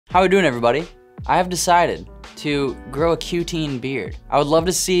How we doing, everybody? I have decided to grow a cuteen beard. I would love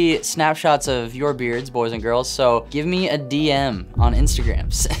to see snapshots of your beards, boys and girls, so give me a DM on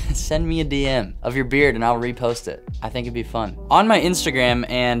Instagram. Send me a DM of your beard and I'll repost it. I think it'd be fun. On my Instagram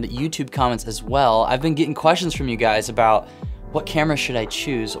and YouTube comments as well, I've been getting questions from you guys about what camera should I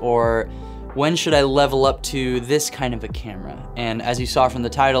choose, or when should I level up to this kind of a camera? And as you saw from the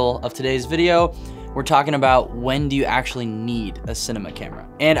title of today's video, we're talking about when do you actually need a cinema camera.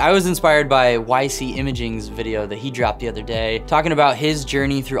 And I was inspired by YC Imaging's video that he dropped the other day, talking about his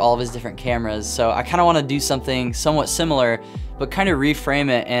journey through all of his different cameras. So I kind of want to do something somewhat similar, but kind of reframe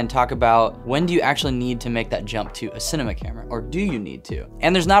it and talk about when do you actually need to make that jump to a cinema camera, or do you need to?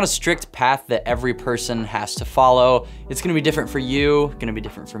 And there's not a strict path that every person has to follow. It's gonna be different for you, gonna be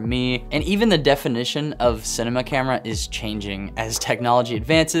different for me. And even the definition of cinema camera is changing as technology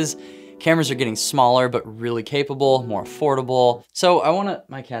advances. Cameras are getting smaller, but really capable, more affordable. So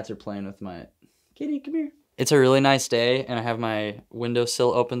my cats are playing with my, kitty, come here. It's a really nice day and I have my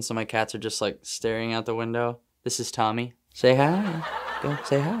windowsill open, so my cats are just like staring out the window. This is Tommy. Say hi, go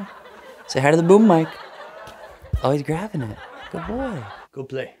say hi. Say hi to the boom mic. Oh, he's grabbing it, good boy. Go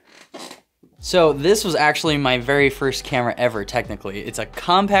play. So this was actually my very first camera ever, technically. It's a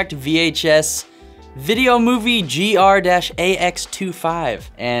compact VHS Video Movie GR-AX25,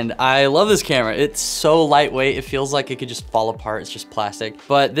 and I love this camera. It's so lightweight, it feels like it could just fall apart, it's just plastic.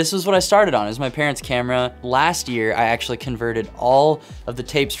 But this was what I started on, it was my parents' camera. Last year, I actually converted all of the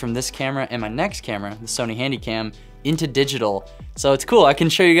tapes from this camera and my next camera, the Sony Handycam, into digital. So it's cool, I can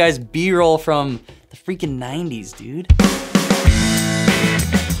show you guys B-roll from the freaking 90s, dude.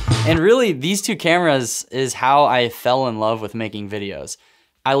 And really, these two cameras is how I fell in love with making videos.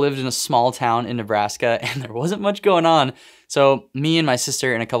 I lived in a small town in Nebraska and there wasn't much going on. So me and my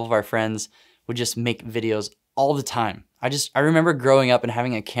sister and a couple of our friends would just make videos all the time. I remember growing up and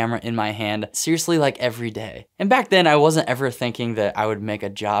having a camera in my hand, seriously, like every day. And back then I wasn't ever thinking that I would make a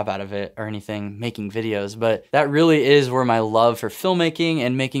job out of it or anything, making videos, but that really is where my love for filmmaking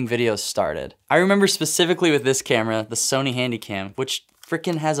and making videos started. I remember specifically with this camera, the Sony Handycam, which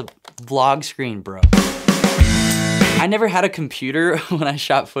freaking has a vlog screen, bro. I never had a computer when I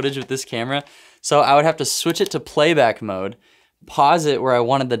shot footage with this camera, so I would have to switch it to playback mode, pause it where I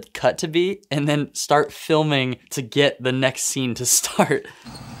wanted the cut to be, and then start filming to get the next scene to start.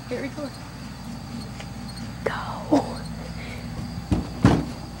 Here we go. Go.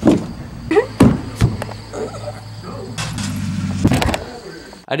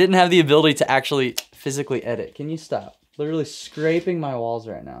 I didn't have the ability to actually physically edit. Can you stop? Literally scraping my walls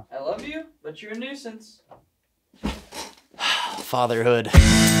right now. I love you, but you're a nuisance. Fatherhood.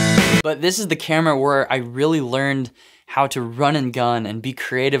 But this is the camera where I really learned how to run and gun and be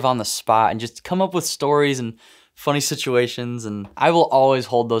creative on the spot and just come up with stories and funny situations, and I will always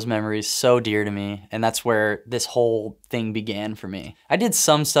hold those memories so dear to me, and that's where this whole thing began for me. I did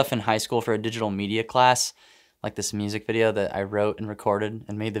some stuff in high school for a digital media class, like this music video that I wrote and recorded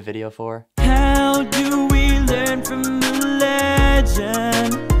and made the video for. How do we learn from the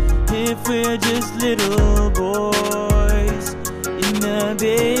legend if we're just little boys in the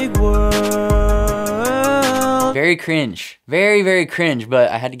big world? Very cringe, very, very cringe, but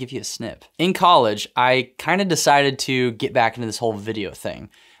I had to give you a snip. In college, I kind of decided to get back into this whole video thing.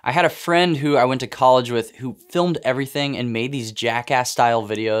 I had a friend who I went to college with who filmed everything and made these jackass style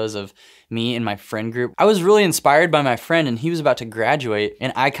videos of me and my friend group. I was really inspired by my friend, and he was about to graduate,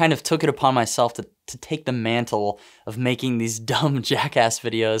 and I kind of took it upon myself to take the mantle of making these dumb jackass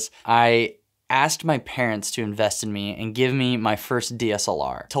videos. I asked my parents to invest in me and give me my first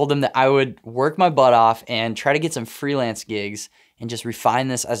DSLR. Told them that I would work my butt off and try to get some freelance gigs and just refine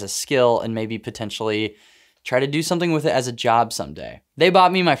this as a skill and maybe potentially try to do something with it as a job someday. They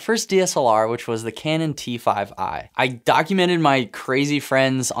bought me my first DSLR, which was the Canon T5i. I documented my crazy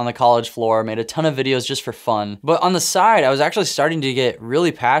friends on the college floor, made a ton of videos just for fun. But on the side, I was actually starting to get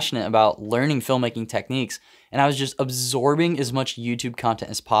really passionate about learning filmmaking techniques, and I was just absorbing as much YouTube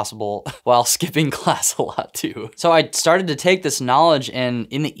content as possible while skipping class a lot too. So I started to take this knowledge, and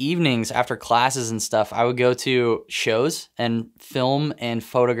in the evenings after classes and stuff, I would go to shows and film and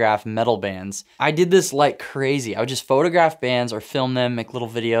photograph metal bands. I did this like crazy. I would just photograph bands or film them, make little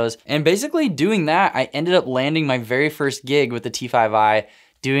videos, and basically doing that, I ended up landing my very first gig with the T5i,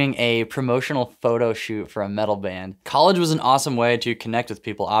 doing a promotional photo shoot for a metal band. College was an awesome way to connect with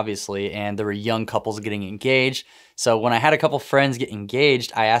people, obviously, and there were young couples getting engaged. So when I had a couple friends get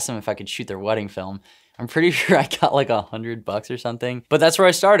engaged, I asked them if I could shoot their wedding film. I'm pretty sure I got like $100 or something, but that's where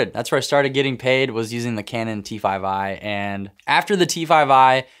I started. That's where I started getting paid, was using the Canon T5i. And after the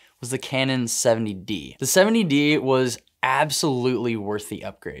T5i was the Canon 70D. The 70D was absolutely worth the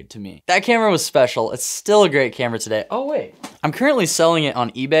upgrade to me. That camera was special. It's still a great camera today. Oh wait, I'm currently selling it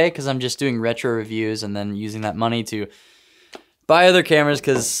on eBay because I'm just doing retro reviews and then using that money to buy other cameras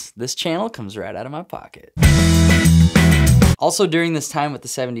because this channel comes right out of my pocket. Also during this time with the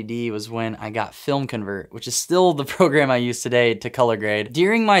 70D was when I got Film Convert, which is still the program I use today to color grade.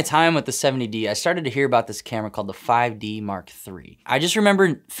 During my time with the 70D, I started to hear about this camera called the 5D Mark III. I just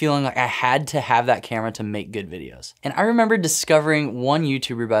remember feeling like I had to have that camera to make good videos. And I remember discovering one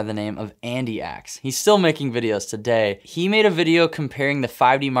YouTuber by the name of Andy Axe. He's still making videos today. He made a video comparing the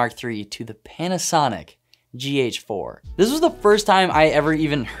 5D Mark III to the Panasonic GH4. This was the first time I ever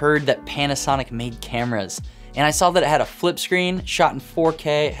even heard that Panasonic made cameras. And I saw that it had a flip screen, shot in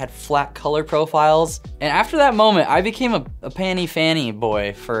 4K, had flat color profiles. And after that moment, I became a panty fanny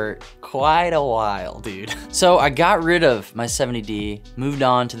boy for quite a while, dude. So I got rid of my 70D, moved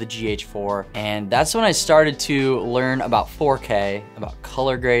on to the GH4, and that's when I started to learn about 4K, about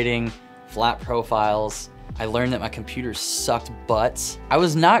color grading, flat profiles. I learned that my computer sucked butts. I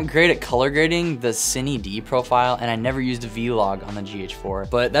was not great at color grading the Cine D profile, and I never used a Vlog on the GH4.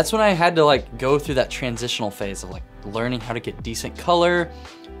 But that's when I had to like go through that transitional phase of like learning how to get decent color,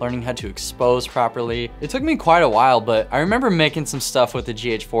 learning how to expose properly. It took me quite a while, but I remember making some stuff with the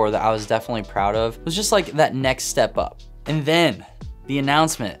GH4 that I was definitely proud of. It was just like that next step up. And then the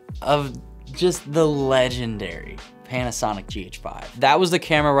announcement of just the legendary Panasonic GH5. That was the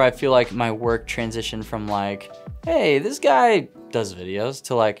camera where I feel like my work transitioned from like, hey, this guy does videos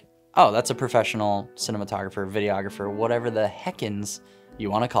to like, oh, that's a professional cinematographer, videographer, whatever the heckins you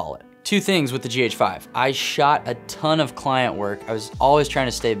want to call it. Two things with the GH5. I shot a ton of client work. I was always trying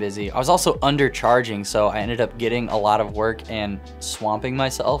to stay busy. I was also undercharging, so I ended up getting a lot of work and swamping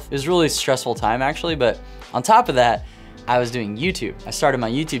myself. It was a really stressful time actually, but on top of that, I was doing YouTube. I started my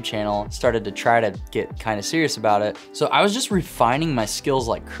YouTube channel, started to try to get kind of serious about it. So I was just refining my skills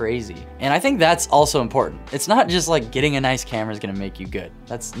like crazy. And I think that's also important. It's not just like getting a nice camera is gonna make you good.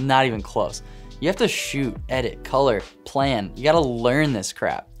 That's not even close. You have to shoot, edit, color, plan. You gotta learn this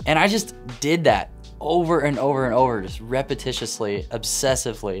crap. And I just did that over and over and over, just repetitiously,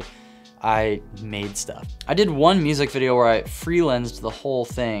 obsessively. I made stuff. I did one music video where I freelanced the whole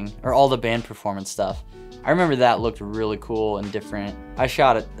thing, or all the band performance stuff. I remember that looked really cool and different. I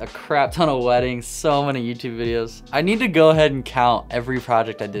shot a crap ton of weddings, so many YouTube videos. I need to go ahead and count every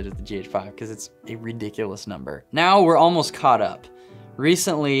project I did with the GH5 because it's a ridiculous number. Now we're almost caught up.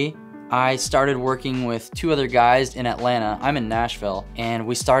 Recently, I started working with two other guys in Atlanta. I'm in Nashville, and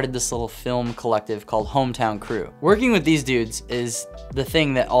we started this little film collective called Hometown Crew. Working with these dudes is the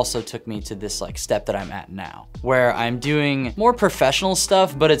thing that also took me to this like step that I'm at now, where I'm doing more professional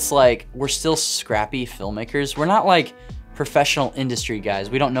stuff, but it's like, we're still scrappy filmmakers. We're not like professional industry guys.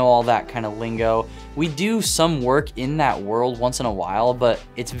 We don't know all that kind of lingo. We do some work in that world once in a while, but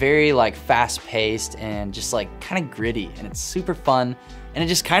it's very like fast paced and just like kind of gritty, and it's super fun. And it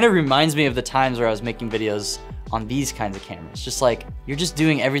just kind of reminds me of the times where I was making videos on these kinds of cameras. Just like, you're just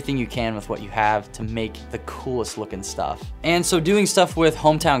doing everything you can with what you have to make the coolest looking stuff. And so doing stuff with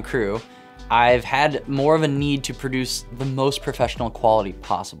Hometown Crew, I've had more of a need to produce the most professional quality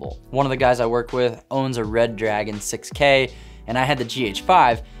possible. One of the guys I work with owns a Red Dragon 6K, and I had the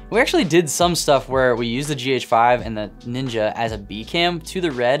GH5. We actually did some stuff where we used the GH5 and the Ninja as a B cam to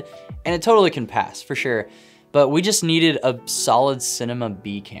the Red, and it totally can pass, for sure. But we just needed a solid cinema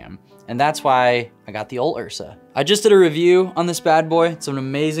B cam. And that's why I got the old Ursa. I just did a review on this bad boy. It's an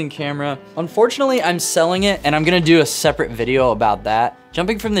amazing camera. Unfortunately, I'm selling it, and I'm gonna do a separate video about that.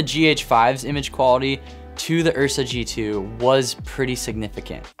 Jumping from the GH5's image quality to the Ursa G2 was pretty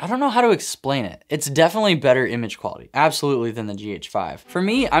significant. I don't know how to explain it. It's definitely better image quality, absolutely, than the GH5. For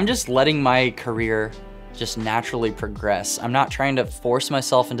me, I'm just letting my career just naturally progress. I'm not trying to force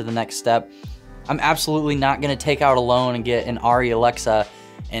myself into the next step. I'm absolutely not gonna take out a loan and get an Ari Alexa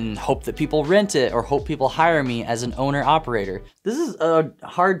and hope that people rent it or hope people hire me as an owner operator. This is a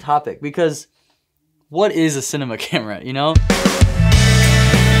hard topic because what is a cinema camera, you know?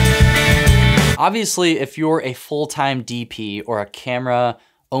 Obviously, if you're a full-time DP or a camera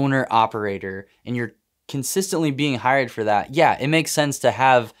owner operator and you're consistently being hired for that, yeah, it makes sense to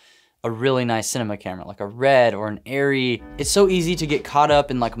have a really nice cinema camera, like a Red or an Arri. It's so easy to get caught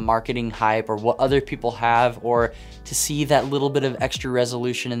up in like marketing hype or what other people have, or to see that little bit of extra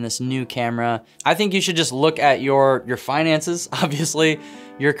resolution in this new camera. I think you should just look at your finances, obviously,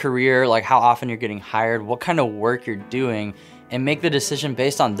 your career, like how often you're getting hired, what kind of work you're doing, and make the decision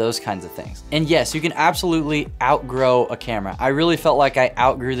based on those kinds of things. And yes, you can absolutely outgrow a camera. I really felt like I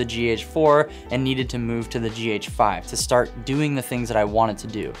outgrew the GH4 and needed to move to the GH5 to start doing the things that I wanted to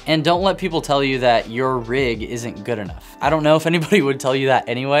do. And don't let people tell you that your rig isn't good enough. I don't know if anybody would tell you that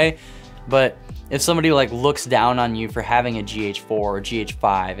anyway, but if somebody like looks down on you for having a GH4 or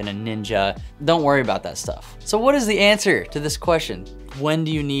GH5 and a Ninja, don't worry about that stuff. So what is the answer to this question? When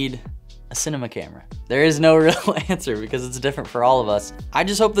do you need a cinema camera? There is no real answer because it's different for all of us. I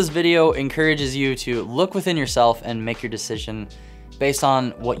just hope this video encourages you to look within yourself and make your decision based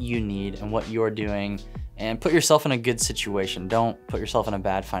on what you need and what you're doing, and put yourself in a good situation. Don't put yourself in a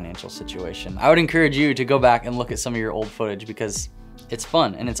bad financial situation. I would encourage you to go back and look at some of your old footage because it's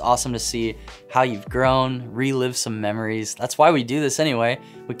fun and it's awesome to see how you've grown, relive some memories. That's why we do this anyway.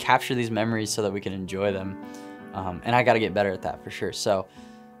 We capture these memories so that we can enjoy them. And I gotta get better at that for sure. So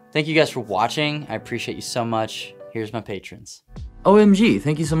thank you guys for watching. I appreciate you so much. Here's my patrons. OMG,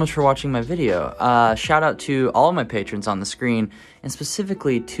 thank you so much for watching my video. Shout out to all of my patrons on the screen, and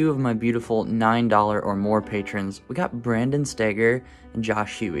specifically 2 of my beautiful $9 or more patrons. We got Brandon Steger and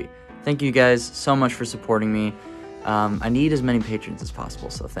Josh Huey. Thank you guys so much for supporting me. I need as many patrons as possible,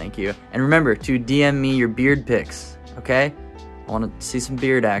 so thank you. And remember to DM me your beard pics, okay? I want to see some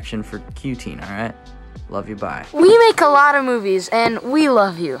beard action for Q-Teen, alright? Love you, bye. We make a lot of movies, and we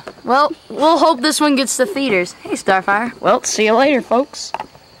love you. Well, we'll hope this one gets to theaters. Hey, Starfire. Well, see you later, folks.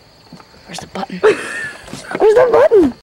 Where's the button? Where's the button?